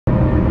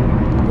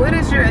What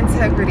is your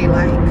integrity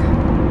like?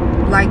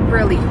 Like,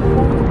 really, who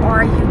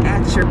are you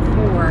at your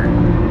core?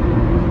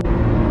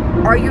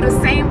 Are you the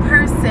same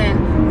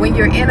person when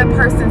you're in a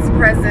person's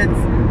presence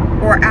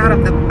or out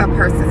of a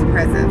person's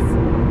presence?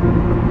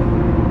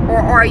 Or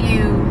are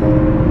you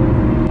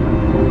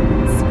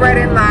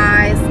spreading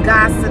lies,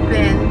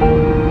 gossiping,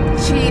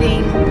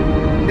 cheating,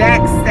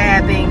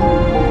 backstabbing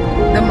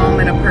the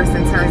moment a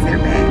person turns their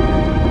back?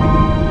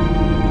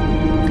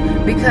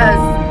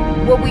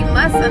 Because what we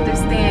must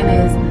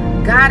understand is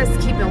God is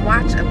keeping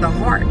watch of the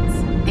heart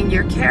and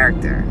your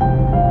character.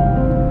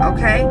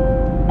 Okay?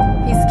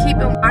 He's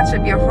keeping watch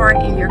of your heart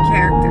and your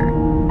character.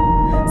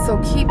 So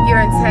keep your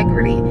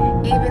integrity,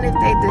 even if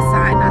they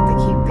decide not to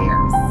keep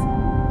theirs.